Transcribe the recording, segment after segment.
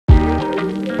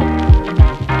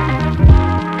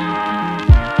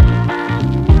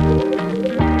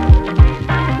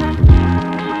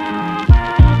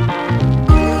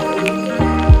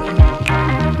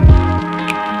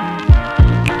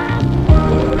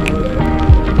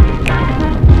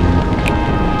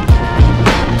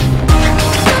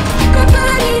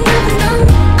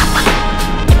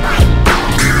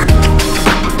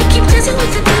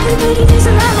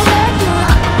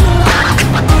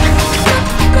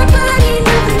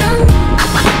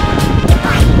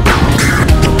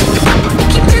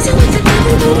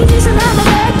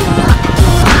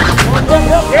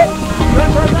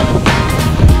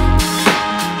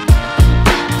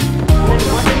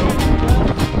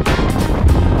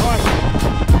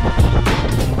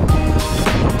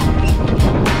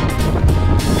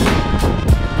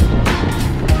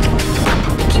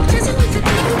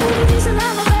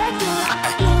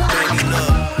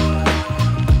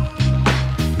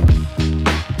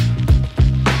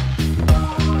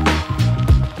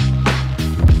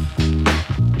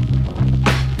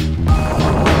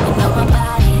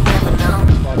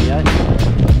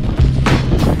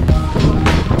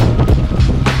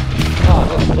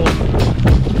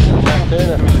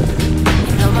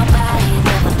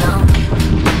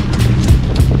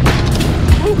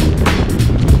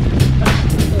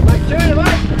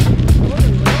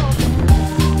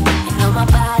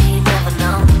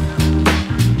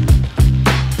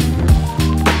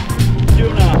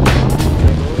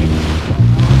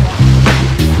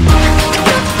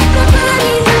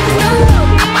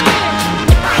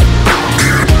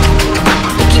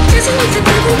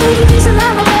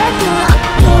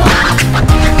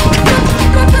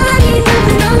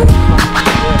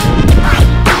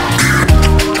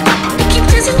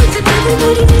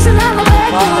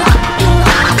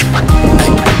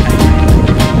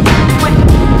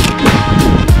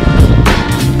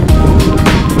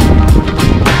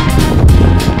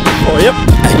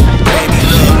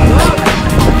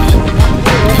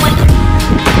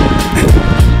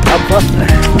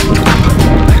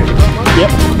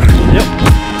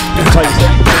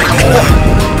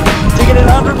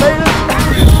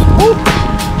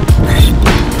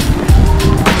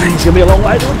the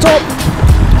way to the top.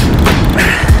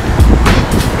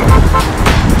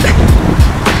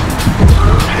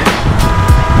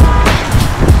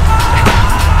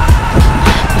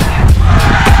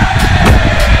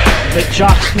 Big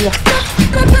sharks here.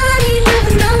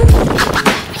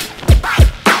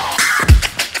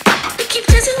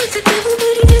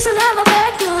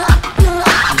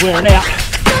 Wearing out.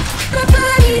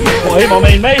 Well, him, I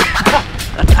mean me.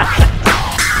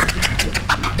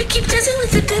 We keep dancing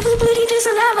with the devil, but he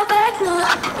doesn't have a back, no,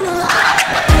 no.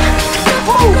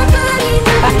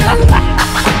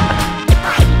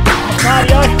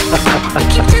 Mario. We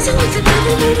keep dancing with the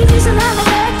devil, but he doesn't have a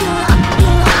back, no,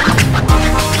 no.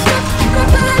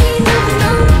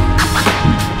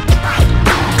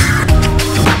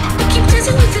 We keep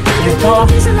dancing with the devil, but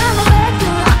he doesn't have a back, no,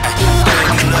 no.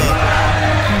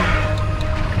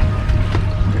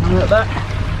 Like that.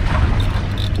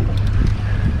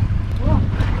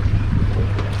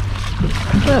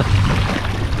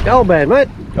 Goldband, mate.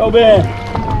 Goldband.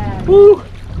 Woo.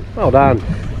 Well done.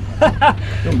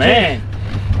 Good man.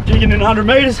 Jigging in 100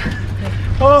 metres.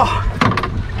 Oh.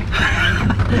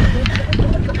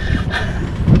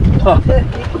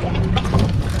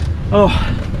 Oh.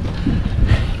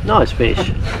 Nice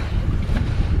fish.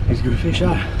 He's a good fish,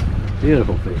 eh?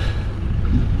 Beautiful fish.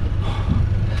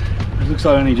 It looks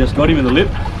like I only just got him in the lip.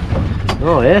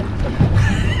 Oh yeah?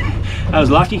 I was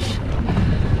lucky.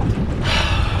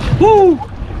 Woo!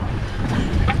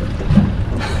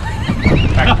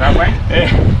 Back that way? Yeah.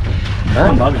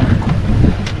 Huh? Bugger.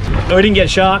 No, we didn't get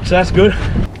sharks, so that's good.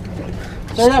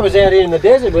 So that was out here in the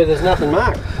desert where there's nothing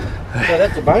marked. So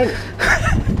that's a bonus.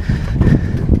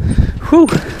 Whew.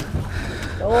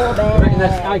 Oh,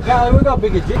 man. Carly, we've got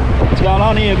bigger jigs. What's going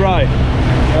on here, bro?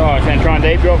 Oh, I was going to try and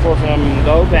deep drill for some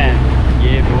GOLDBAND.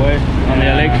 Yeah, boy. On the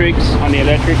electrics. On the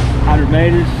electric. 100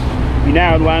 metres. We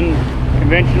nailed one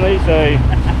conventionally, so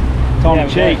Time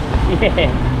to cheat. Yeah.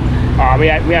 Oh, we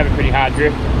have a pretty hard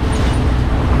drift.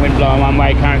 Wind blowing one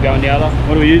way, current going the other.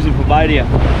 What are we using for bait here?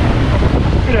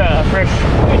 Bit of fresh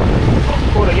wind.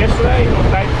 Caught it yesterday, or the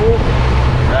day before.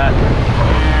 Right.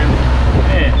 And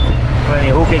yeah, plenty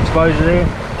of hook exposure there.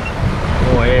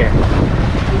 Oh yeah.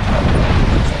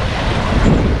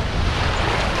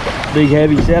 Big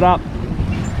heavy setup.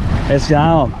 Let's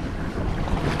go.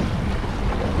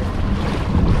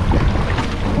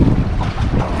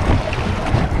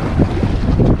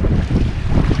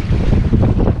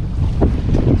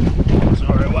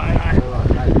 Sorry, away,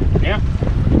 yeah.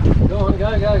 Go on, go,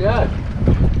 go, go.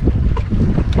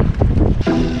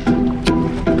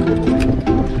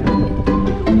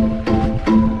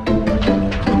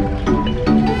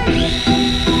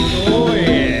 Oh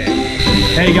yeah.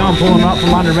 How you going pulling up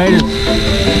from 100 metres?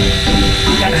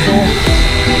 That's all.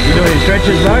 You doing your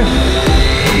stretches, bro?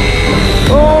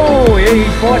 Oh, yeah,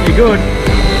 he's fighting you good.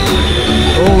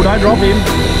 Oh, don't drop him.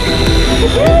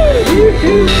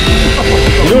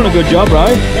 You're doing a good job, bro.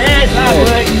 Yeah, it's hard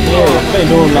work. Yeah, been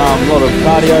doing a lot of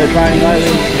cardio training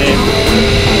lately. Yeah.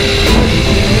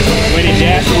 When in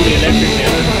doubt, all the electric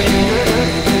now.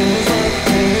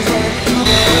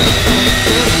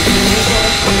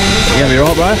 You gonna be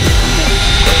right, bro?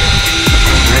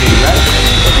 Ready to go?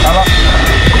 Colour.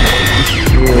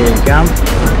 Yeah, gum.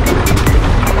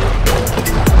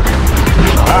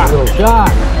 Ah. Little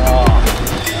shark.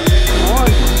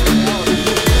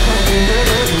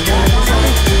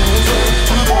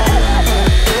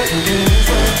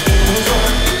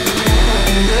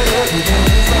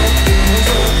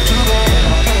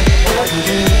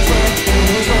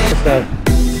 So,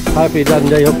 hope he doesn't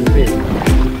de-hook the fish.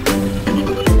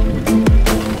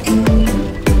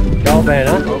 GOLDBAND,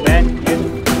 huh? GOLDBAND, yeah.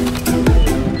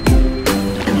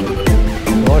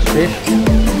 Nice fish.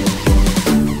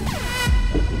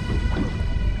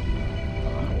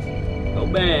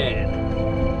 GOLDBAND.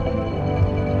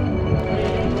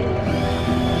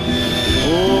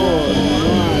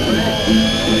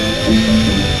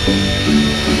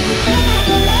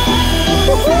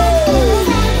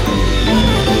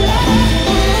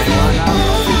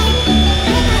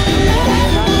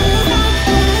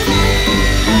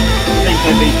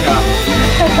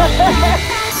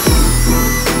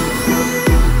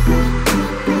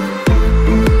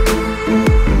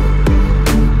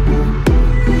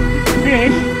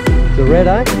 Fish, The red,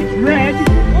 eh? it's red.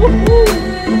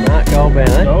 Nah, GOLDBAND,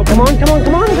 eh? GOLDBAND. Come on, come on,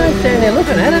 come on. Don't stand there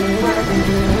looking at it.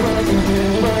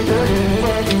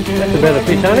 That's a better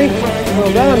fish, honey.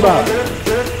 Well done, bro.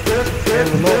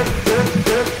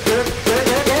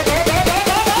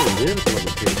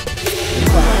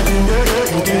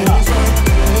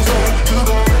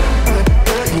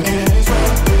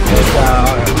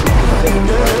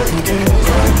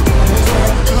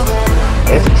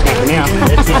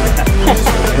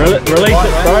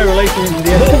 bro, release him into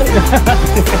the end.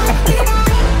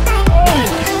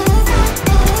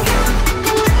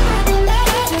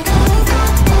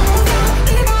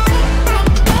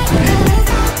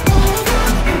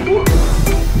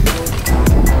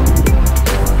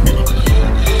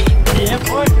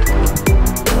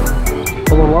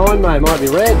 Come on, line, mate, might be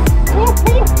red.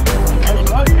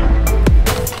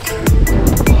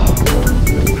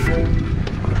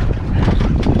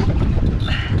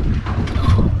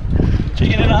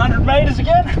 Jigging in 100 metres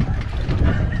again.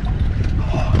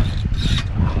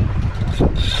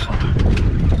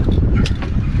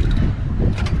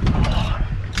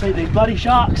 See these bloody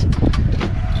sharks. Here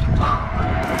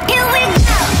we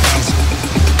go.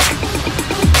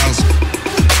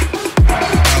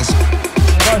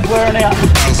 Everyone's wearing out.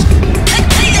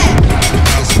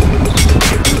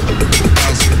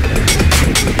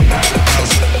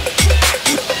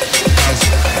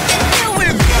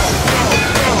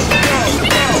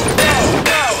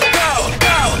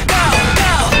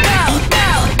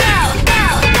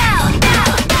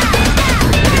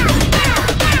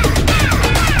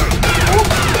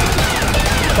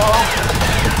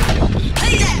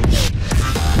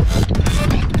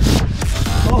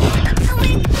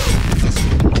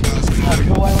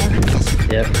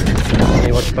 Yep.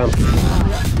 Hey, what's fun?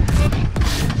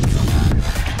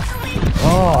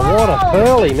 Oh, what a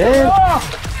pearly, man!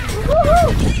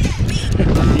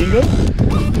 You good?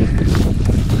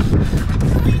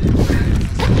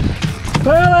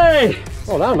 Pearly!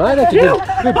 Well done, mate. That's a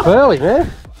good pearly, man.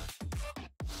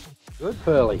 Good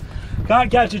pearly.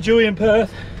 Can't catch a Jewy in Perth.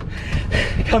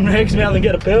 Come to Exmouth and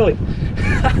get a pearly.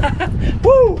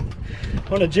 Woo!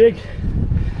 On a jig.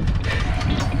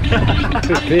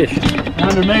 Good fish.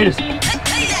 100 metres.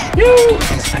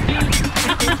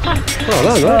 Well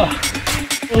done, mate.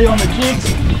 Pearly on the jigs.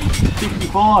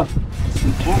 55.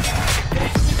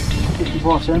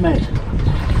 55 centimetres.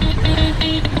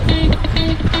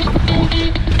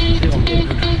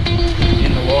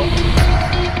 In the water.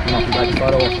 And I can take the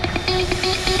photo off.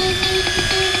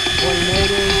 20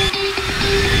 metres.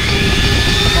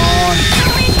 Come on.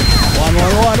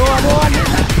 One.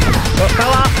 Got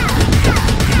colour.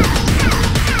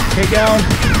 Keep going.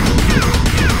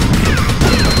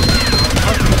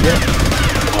 Yeah.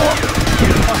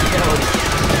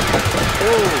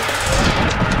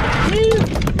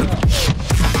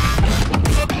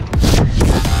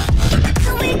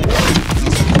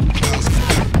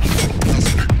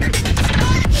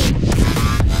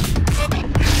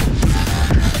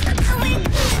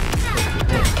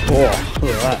 Oh,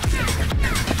 look at that.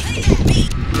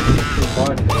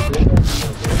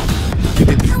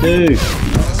 52.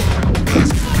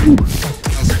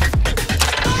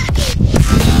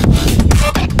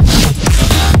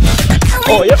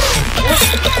 Oh, yep.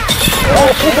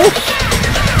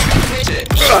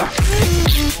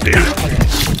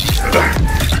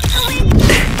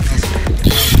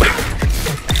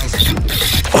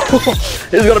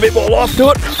 This has got a bit more life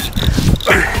to it.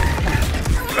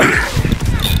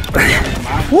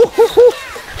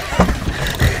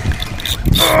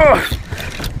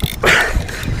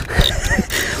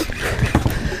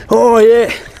 Oh yeah.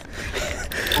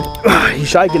 He's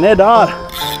shaking that hard.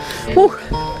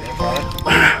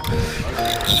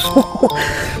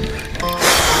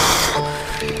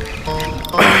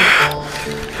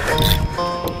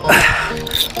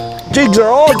 Jigs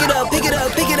are on. Pick it up.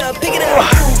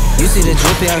 You see the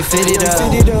drippy, I fit it up.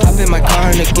 Hop in my car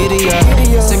and the giddy up.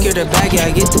 Secure the bag, yeah,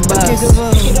 I get the bus. Pick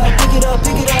it up.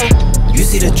 You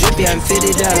see the drippy, I'm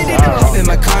fitted up. Hop in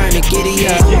my car and the giddy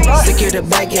up. Secure the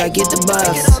bag, yeah, I get the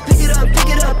bus. Pick it up.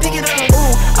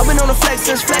 Ooh, I've been on the flex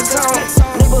since flex on.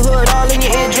 Neighborhood all in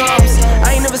your eardrums.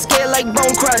 I ain't never scared like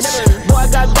Bone Crush. Boy,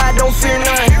 I got God, don't fear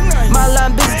none. My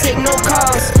line busy, take no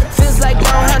calls. Feels like I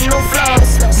don't have no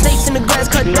flaws. Snakes in the grass,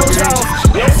 cut those off.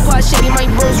 Squad shady, my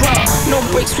bros raw. No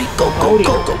breaks, we go. Throw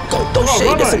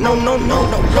shade, that's a no.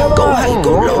 Go high,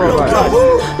 go low.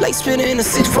 Like spinning in a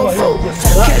 644.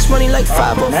 Cash money like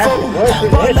 504.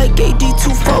 Ball like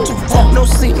AD24. No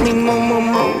sleep, need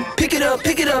more. Pick it up.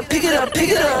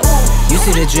 You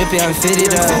see the drippy, I'm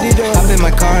fitted up. Hop in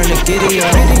my car and the giddy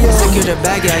up. Secure the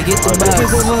bag, yeah, I get the bus.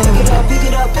 Pick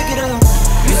it up.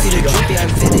 You see the drippy, I'm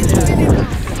fitted up.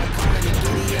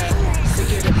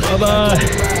 Bye-bye.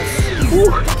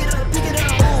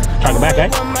 Talk back, eh?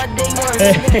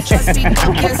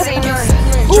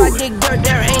 Try dig dirt,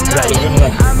 there ain't nothing.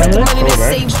 I'm money to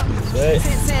save.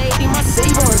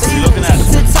 What are you looking at?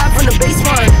 Sit top from the base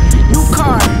one. New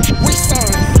car, race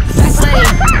on. Fast lane.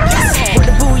 With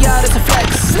the booyah, it's a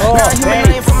flex. Not a human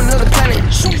being from another planet.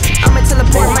 I'ma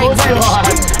teleport, might vanish.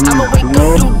 I'ma wake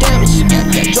up, do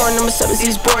damage. Join number 7,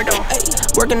 he's bored though.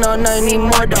 Working working all night, need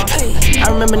more though. I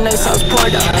remember nights I was poor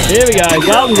though. Here we go,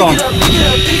 golden's on.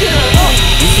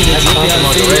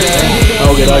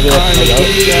 Oh, good,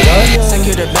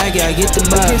 secure the bag, yeah, I get the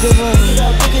bus.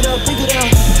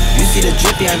 You see the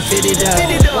drip, yeah, I'm fitted up.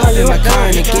 Hop in my car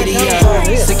and a giddy up.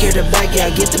 Secure the bag, yeah, I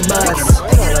get the bus.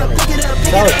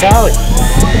 Charlie.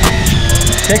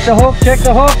 Check the hook, check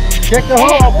the hook, check the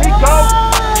hook. Oh, big goal.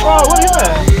 Oh, what is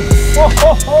that? Oh,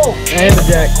 oh, oh.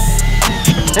 Amberjack.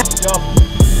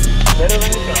 Better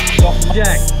than it.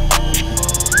 Jack.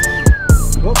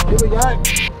 Oh, here we go.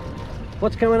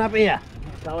 What's coming up here?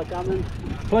 Colour coming.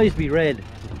 Please be red.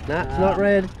 Nah, it's not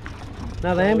red.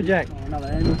 Another amberjack. Oh, another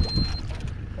amber.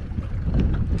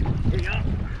 Here we go.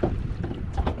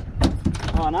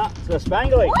 Oh no, it's a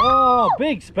spangly. Oh,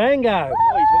 big spango.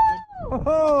 Oh, he's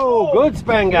Oh, good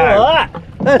spango. look at that.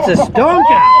 That's a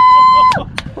stonker.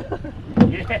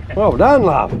 Yeah. Well done,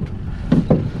 love.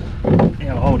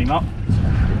 Yeah, I'll hold him up.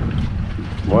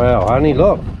 Wow, honey,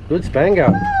 look. Good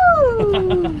spango.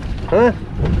 Huh?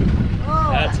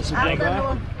 That's a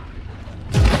spangly.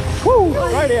 Woo!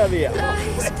 Right out here.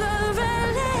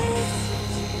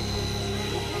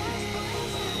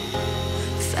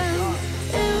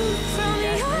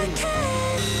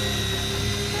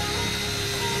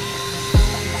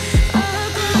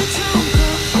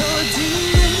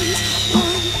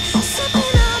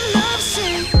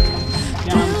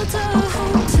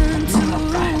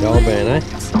 Goldband, eh?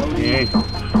 Yeah.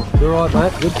 You're right,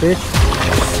 mate. Good fish.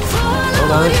 Well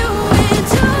done.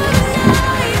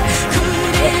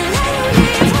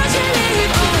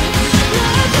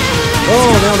 Oh,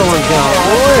 another one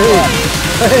going.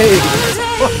 Hey,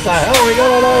 what the hell we got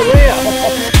on over here?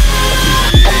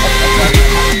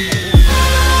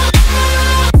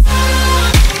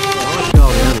 Nice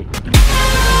goal, honey.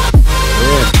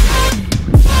 Yeah.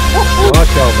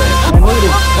 Nice goal, man. And look at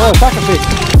him. Oh, sucker fish.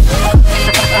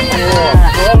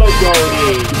 Follow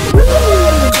Goldie.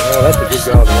 Oh, that's a good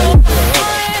goal, man.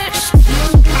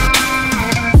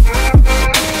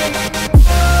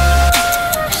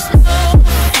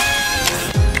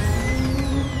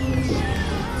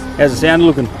 How's the sound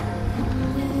looking?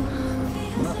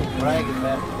 Brag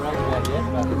about yet,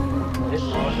 but it's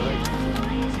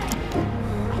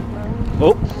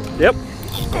Oh, yep.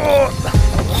 Oh.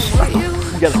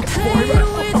 You gotta go.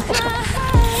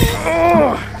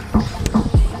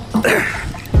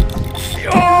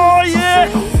 Oh, yeah.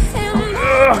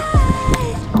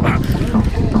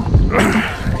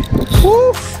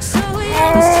 Woo.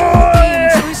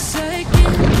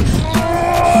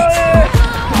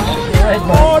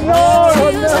 Oh no!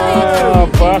 Oh no! Oh,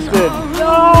 busted!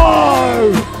 No!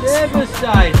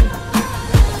 devastating.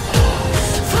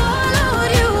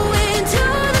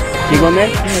 Jig on there?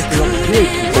 You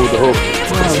pulled the hook.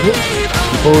 You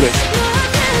pulled it.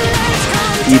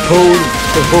 You pulled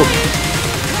the hook.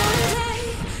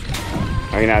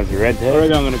 I can have your red I there.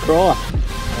 reckon I'm gonna cry.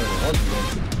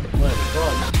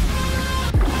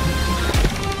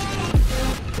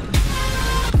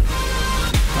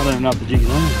 I don't even know if the jig is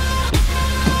on.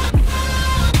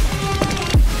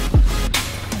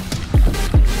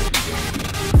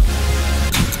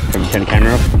 Can you turn the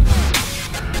camera off?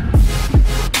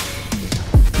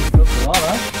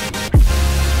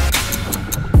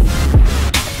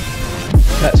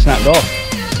 That snapped off.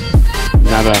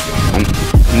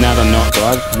 Another knot,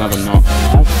 guys. Another knot.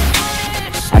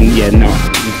 And yeah, knot.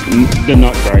 The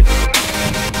knot broke.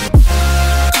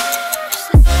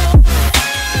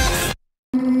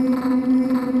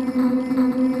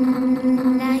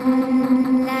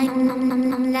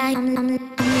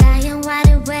 Lying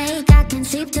wide awake, I can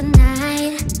sleep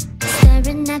tonight.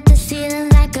 Staring at the ceiling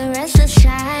like a restless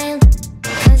child.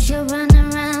 Cause you're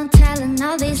running around telling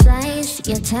all these lies.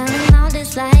 You're telling all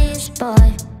these lies,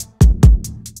 boy.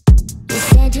 You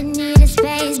said you needed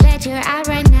space, bet you're out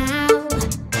right now.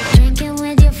 Drinking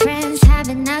with your friends,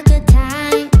 having a good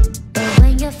time. But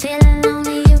when you're feeling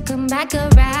lonely, you come back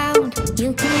around.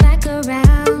 You come back